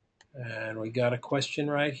 And we got a question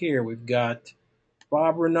right here. We've got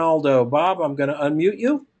Bob Ronaldo. Bob, I'm going to unmute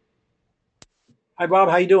you. Hi, Bob.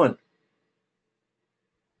 How you doing?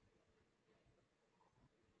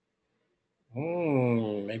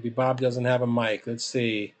 Maybe Bob doesn't have a mic. Let's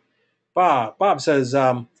see. Bob says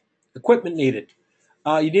equipment needed.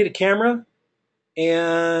 You need a camera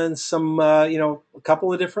and some, a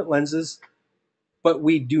couple of different lenses, but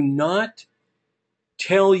we do not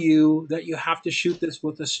tell you that you have to shoot this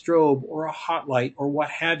with a strobe or a hot light or what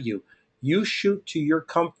have you. You shoot to your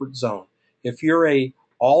comfort zone. If you're a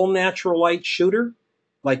all natural light shooter,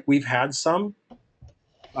 like we've had some,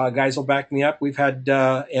 guys will back me up. We've had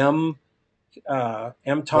M.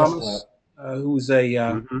 Thomas, who's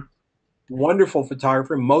a wonderful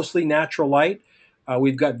photographer, mostly natural light.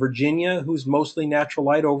 We've got Virginia, who's mostly natural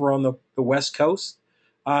light over on the West Coast.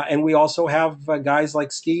 And we also have guys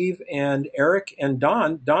like Steve and Eric and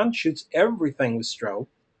Don. Don shoots everything with strobe.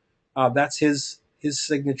 That's his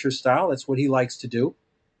signature style. That's what he likes to do.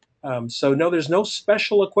 So no, there's no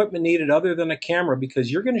special equipment needed other than a camera,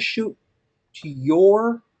 because you're going to shoot to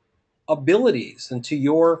your abilities and to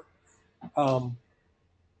your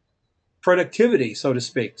productivity, so to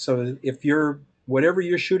speak. So if you're whatever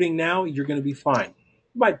you're shooting now, you're going to be fine.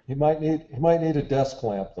 He might need a desk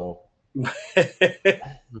lamp though.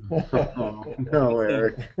 Oh, no,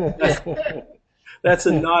 Eric. That's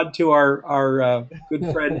a nod to our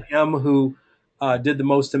good friend M, who did the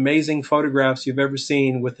most amazing photographs you've ever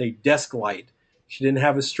seen with a desk light. She didn't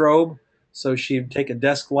have a strobe, so she'd take a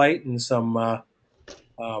desk light and some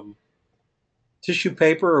tissue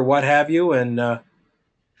paper or what have you, and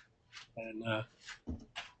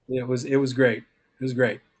it was great. It was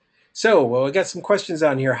great. So, well, I got some questions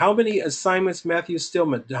on here. How many assignments, Matthew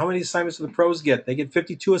Stillman? How many assignments do the pros get? They get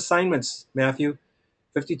 52 assignments, Matthew.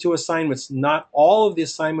 52 assignments. Not all of the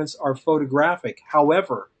assignments are photographic.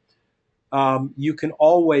 However, you can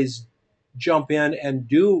always jump in and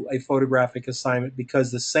do a photographic assignment,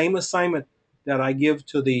 because the same assignment that I give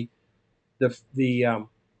to the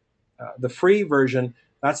free version,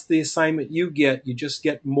 that's the assignment you get. You just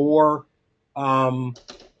get more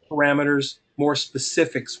parameters, more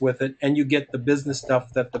specifics with it, and you get the business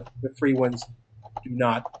stuff that the free ones do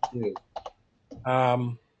not do.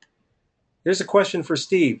 Here's a question for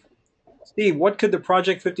Steve. Steve, what could the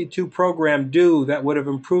Project 52 program do that would have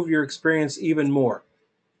improved your experience even more?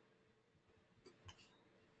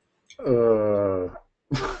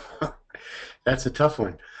 That's a tough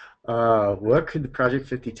one. What could the Project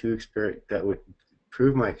 52 experience that would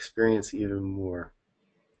improve my experience even more?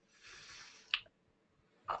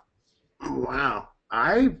 Wow.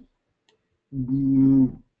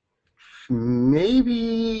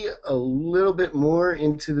 Maybe a little bit more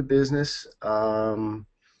into the business.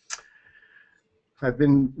 I've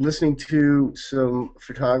been listening to some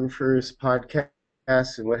photographers'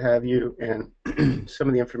 podcasts and what have you, and some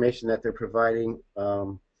of the information that they're providing.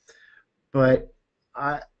 But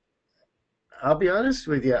I'll be honest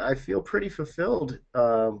with you, I feel pretty fulfilled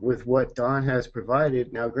with what Don has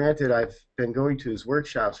provided. Now, granted, I've been going to his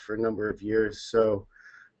workshops for a number of years, so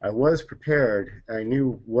I was prepared. I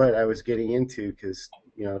knew what I was getting into, because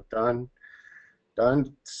Don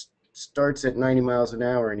starts at 90 miles an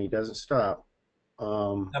hour and he doesn't stop.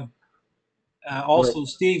 Also,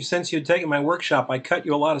 Steve, since you'd taken my workshop, I cut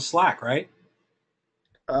you a lot of slack, right?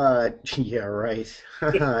 Yeah, right.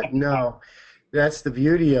 No, that's the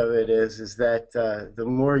beauty of it is that the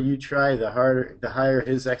more you try, the higher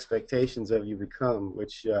his expectations of you become,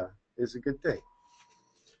 which is a good thing.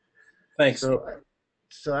 Thanks.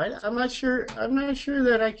 So I'm not sure. I'm not sure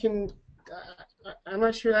that I can. I'm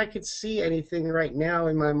not sure I could see anything right now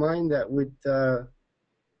in my mind that would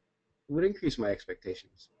increase my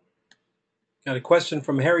expectations. Got a question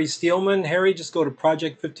from Harry Steelman. Harry, just go to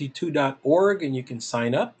project52.org and you can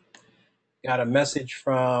sign up. Got a message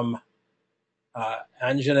from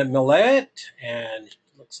Anjana Millet, and it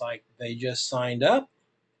looks like they just signed up.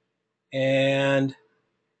 And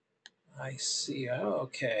I see.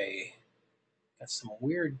 Okay. That's some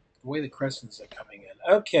weird way the questions are coming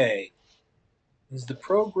in. Okay. Is the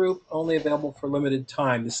pro group only available for limited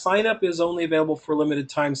time? The sign up is only available for limited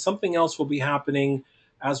time. Something else will be happening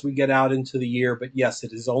as we get out into the year, but yes,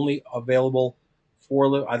 it is only available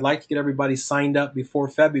I'd like to get everybody signed up before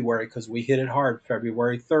February because we hit it hard.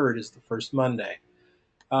 February 3rd is the first Monday.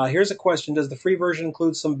 Here's a question. Does the free version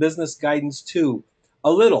include some business guidance too?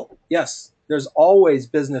 A little, yes. There's always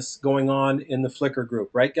business going on in the Flickr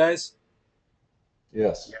group, right, guys?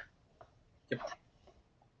 Yes. Yep.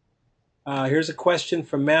 Here's a question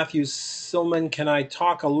from Matthew Silman. Can I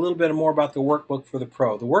talk a little bit more about the workbook for the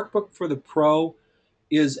pro? The workbook for the pro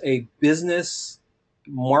is a business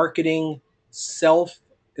marketing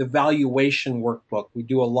self-evaluation workbook. We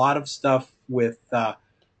do a lot of stuff with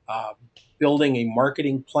building a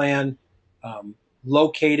marketing plan,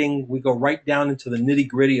 locating. We go right down into the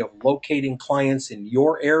nitty-gritty of locating clients in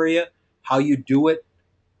your area, how you do it,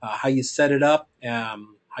 how you set it up,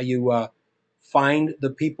 how you find the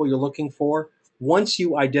people you're looking for. Once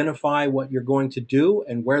you identify what you're going to do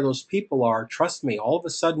and where those people are, trust me, all of a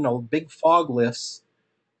sudden a big fog lifts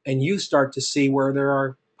and you start to see where there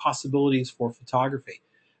are possibilities for photography.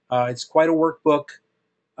 It's quite a workbook.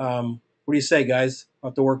 What do you say, guys,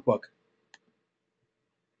 about the workbook?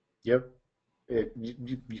 Yep.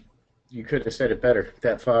 You could have said it better.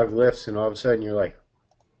 That fog lifts, and all of a sudden you're like,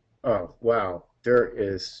 oh, wow, there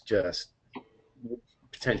is just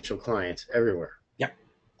potential clients everywhere. Yep.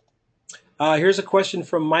 Here's a question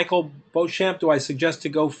from Michael Beauchamp. Do I suggest to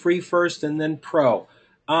go free first and then pro?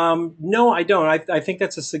 No, I don't. I think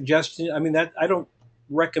that's a suggestion. I mean, that I don't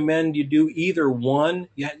recommend you do either one.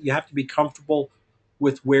 You have to be comfortable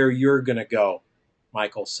with where you're going to go,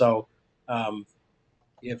 Michael. So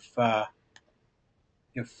if that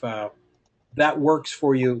works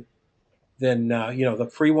for you, then the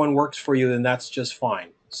free one works for you, then that's just fine.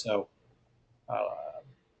 So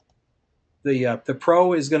the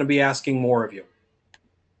pro is going to be asking more of you.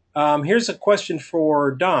 Here's a question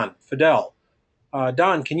for Don Fidel.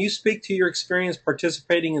 Don, can you speak to your experience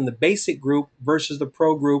participating in the basic group versus the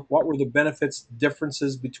pro group? What were the benefits,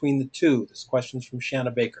 differences between the two? This question's from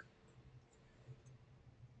Shanna Baker.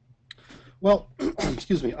 Well,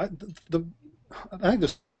 excuse me. I think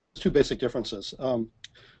there's two basic differences.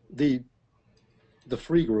 The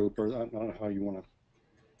free group, or I don't know how you want to,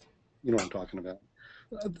 you know what I'm talking about.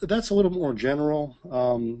 That's a little more general.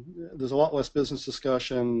 There's a lot less business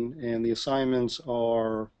discussion, and the assignments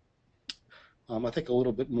are, I think, a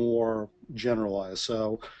little bit more generalized.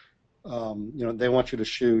 So, they want you to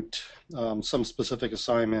shoot some specific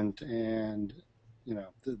assignment, and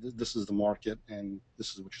this is the market, and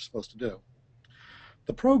this is what you're supposed to do.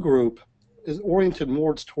 The pro group is oriented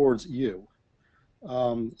more towards you.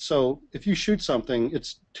 So if you shoot something,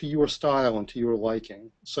 it's to your style and to your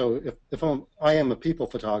liking. So if I am a people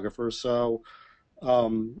photographer, so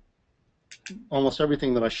almost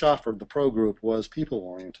everything that I shot for the pro group was people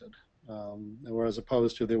oriented, whereas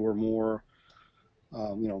opposed to there were more,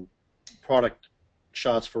 product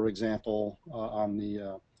shots, for example, on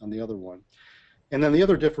the other one. And then the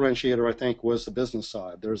other differentiator, I think, was the business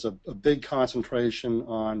side. There's a big concentration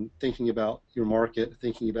on thinking about your market,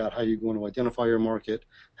 thinking about how you're going to identify your market,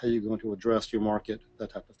 how you're going to address your market,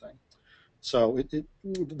 that type of thing. So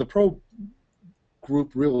the pro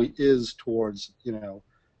group really is towards,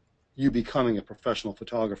 you becoming a professional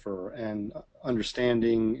photographer and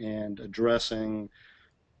understanding and addressing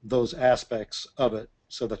those aspects of it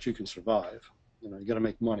so that you can survive. You got to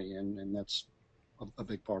make money, and that's a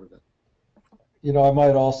big part of it. I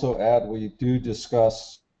might also add we do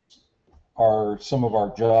discuss some of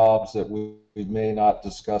our jobs that we may not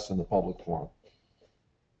discuss in the public forum.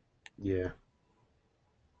 Yeah.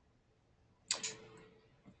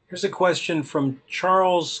 Here's a question from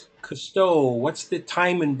Charles Cousteau. What's the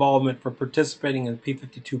time involvement for participating in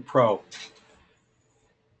P52 Pro?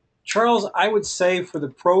 Charles, I would say for the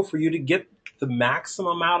pro, for you to get the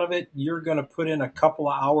maximum out of it, you're going to put in a couple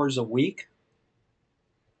of hours a week.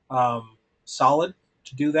 Solid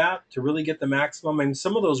to do that, to really get the maximum. I mean,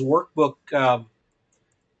 some of those workbook,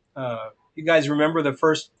 you guys remember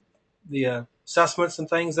the assessments and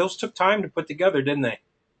things? Those took time to put together, didn't they?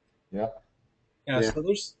 Yeah. Yeah. So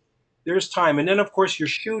there's time, and then of course your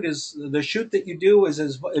shoot is the shoot that you do is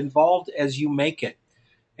as involved as you make it.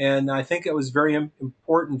 And I think it was very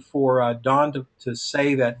important for Don to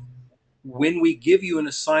say that when we give you an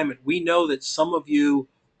assignment, we know that some of you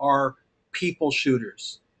are people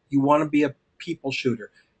shooters. You want to be a people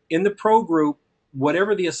shooter. In the pro group,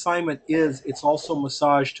 whatever the assignment is, it's also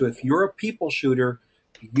massaged to, if you're a people shooter,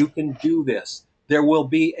 you can do this. There will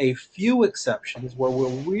be a few exceptions where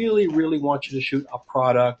we'll really, really want you to shoot a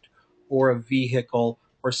product or a vehicle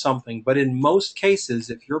or something. But in most cases,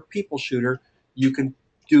 if you're a people shooter, you can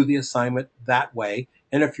do the assignment that way.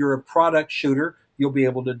 And if you're a product shooter, you'll be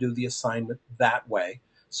able to do the assignment that way.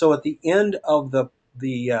 So at the end of the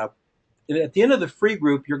at the end of the free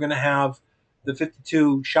group, you're going to have the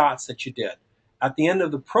 52 shots that you did. At the end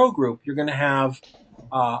of the pro group, you're going to have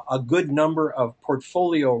a good number of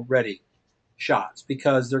portfolio ready shots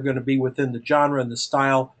because they're going to be within the genre and the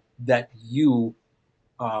style that you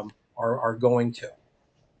are going to.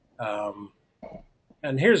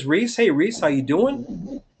 And here's Reese. Hey, Reese, how you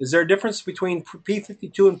doing? Is there a difference between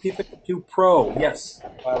P52 and P52 Pro? Yes,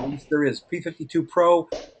 Reese, there is. P52 Pro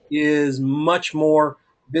is much more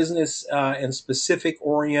business and specific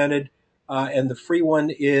oriented, and the free one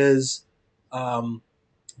is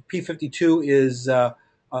P52 is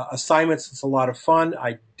assignments. It's a lot of fun.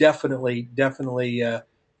 I definitely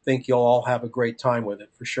think you'll all have a great time with it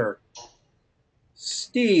for sure.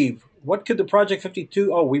 Steve, what could the Project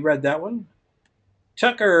 52? Oh, we read that one.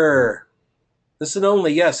 Tucker, listen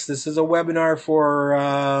only. Yes, this is a webinar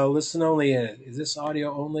for listen only. Is this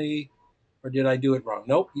audio only, or did I do it wrong?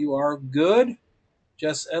 Nope, you are good.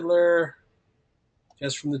 Jess Edler,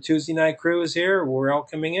 Jess from the Tuesday Night Crew is here. We're all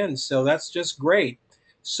coming in, so that's just great.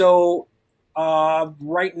 So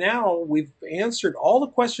right now we've answered all the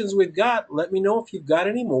questions we've got. Let me know if you've got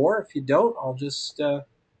any more. If you don't, I'll just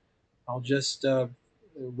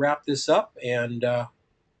wrap this up, and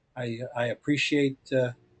I appreciate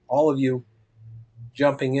all of you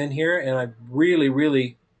jumping in here, and I really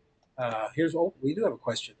we do have a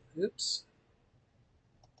question. Oops.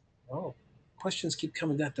 Oh, questions keep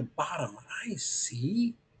coming at the bottom. I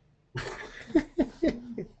see.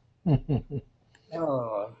 Oh,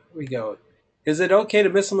 here we go. Is it okay to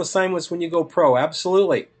miss some assignments when you go pro?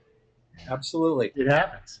 Absolutely. It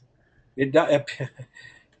happens. It does.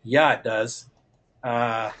 Yeah, it does.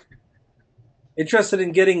 Interested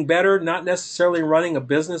in getting better, not necessarily running a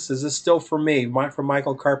business. Is this still for me? From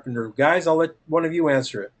Michael Carpenter. Guys, I'll let one of you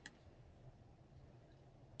answer it.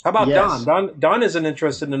 How about Yes. Don? Don isn't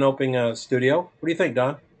interested in opening a studio. What do you think,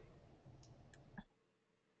 Don?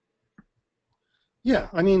 Yeah,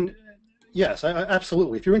 I mean, yes,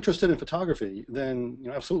 absolutely. If you're interested in photography, then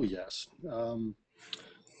absolutely yes.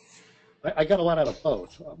 I got a lot out of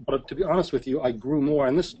both, but to be honest with you, I grew more,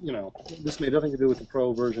 and this may have nothing to do with the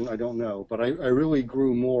pro version, I don't know, but I really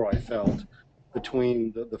grew more, I felt,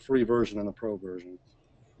 between the free version and the pro version,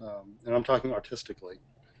 and I'm talking artistically.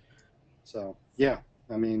 So yeah,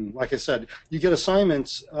 I mean, like I said, you get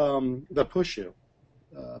assignments that push you,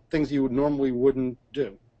 things you normally wouldn't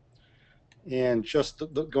do, and just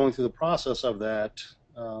going through the process of that,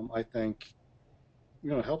 I think,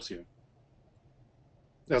 helps you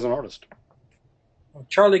as an artist.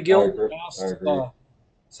 Charlie Gill I agree.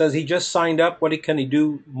 says he just signed up. Can he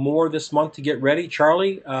do more this month to get ready?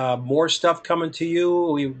 Charlie, more stuff coming to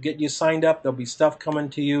you. We get you signed up. There'll be stuff coming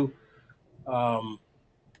to you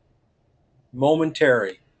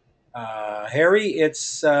momentary. Harry,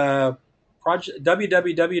 it's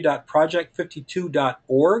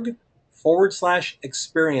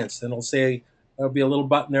www.project52.org/experience. And there'll be a little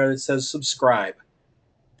button there that says subscribe.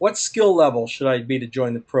 What skill level should I be to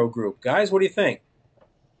join the pro group? Guys, what do you think?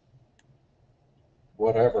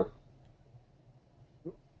 Whatever.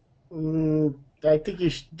 I think you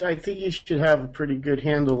should have a pretty good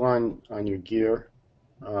handle on your gear,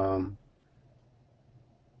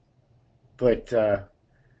 but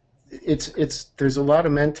there's a lot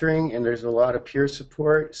of mentoring and there's a lot of peer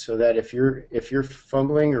support, so that if you're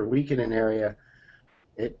fumbling or weak in an area,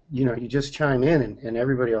 you just chime in and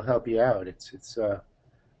everybody will help you out.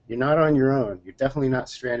 You're not on your own. You're definitely not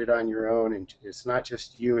stranded on your own, and it's not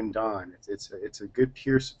just you and Don. It's a good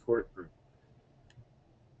peer support group.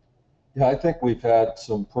 Yeah, I think we've had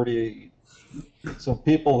some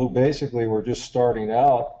people who basically were just starting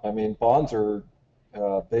out. I mean, Bonzer,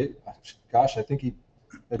 gosh, I think he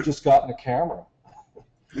had just gotten a camera,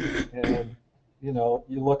 and you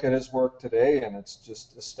look at his work today, and it's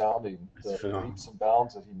just astounding, the leaps and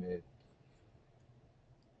bounds that he made.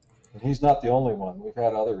 And he's not the only one. We've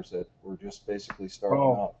had others that were just basically starting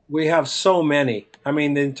out. We have so many. I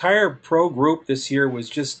mean, the entire pro group this year was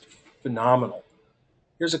just phenomenal.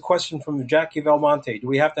 Here's a question from Jackie Belmonte. Do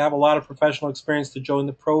we have to have a lot of professional experience to join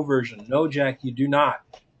the pro version? No, Jack, you do not.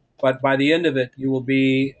 But by the end of it, you will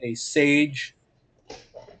be a sage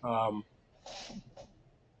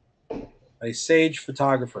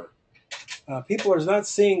photographer. People are not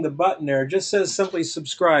seeing the button there. It just says simply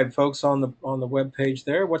subscribe, folks, on the web page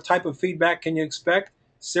there. What type of feedback can you expect?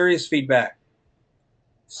 Serious feedback.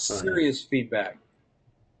 Serious feedback.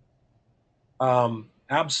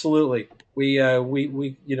 Absolutely. We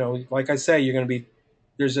like I say, you're going to be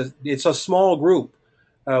it's a small group.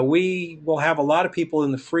 We will have a lot of people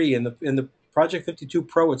in the free in the Project 52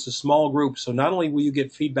 Pro. It's a small group, so not only will you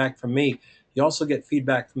get feedback from me, you also get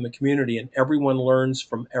feedback from the community, and everyone learns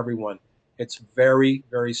from everyone. It's very,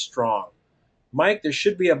 very strong. Mike, there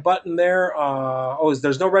should be a button there.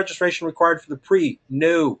 There's no registration required for the pre.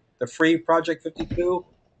 No, the free Project 52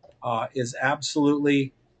 is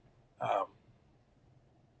absolutely um,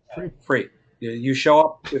 free. You show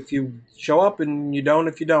up if you show up, and you don't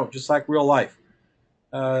if you don't, just like real life.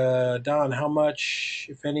 Don, how much,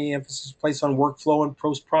 if any, emphasis is placed on workflow and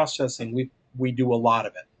post processing? We do a lot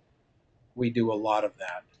of it. We do a lot of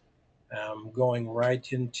that. Going right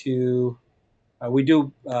into we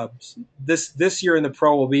do this year in the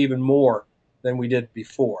Pro will be even more than we did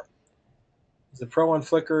before. Is the Pro on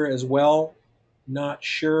Flickr as well? Not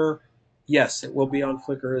sure. Yes, it will be on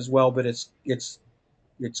Flickr as well, but it's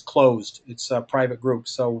closed. It's a private group,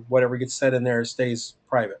 so whatever gets said in there stays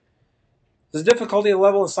private. Does difficulty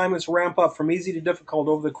level assignments ramp up from easy to difficult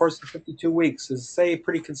over the course of 52 weeks? Is say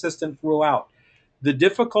pretty consistent throughout. The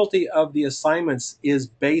difficulty of the assignments is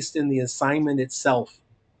based in the assignment itself.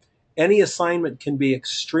 Any assignment can be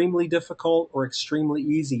extremely difficult or extremely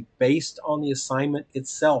easy based on the assignment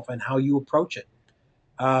itself and how you approach it.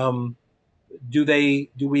 Do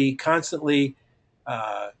we constantly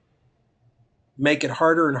make it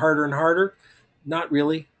harder and harder and harder? Not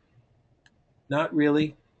really. Not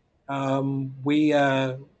really. We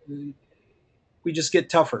just get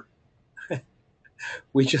tougher.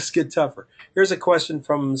 We just get tougher. Here's a question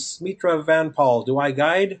from Smitra Van Paul. Do I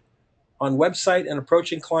guide on website and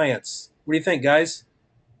approaching clients? What do you think, guys?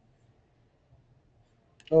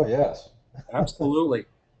 Oh, yes. Absolutely.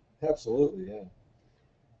 Absolutely,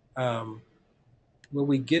 yeah. Will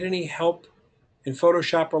we get any help in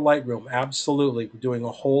Photoshop or Lightroom? Absolutely. We're doing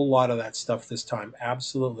a whole lot of that stuff this time.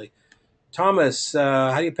 Absolutely. Thomas,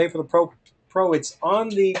 how do you pay for the Pro? It's on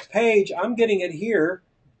the page. I'm getting it here.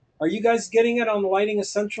 Are you guys getting it on Lighting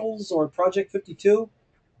Essentials or Project 52?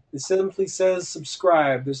 It simply says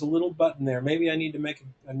subscribe. There's a little button there. Maybe I need to make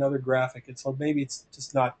another graphic. Maybe it's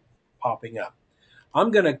just not popping up.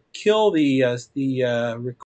 I'm going to kill the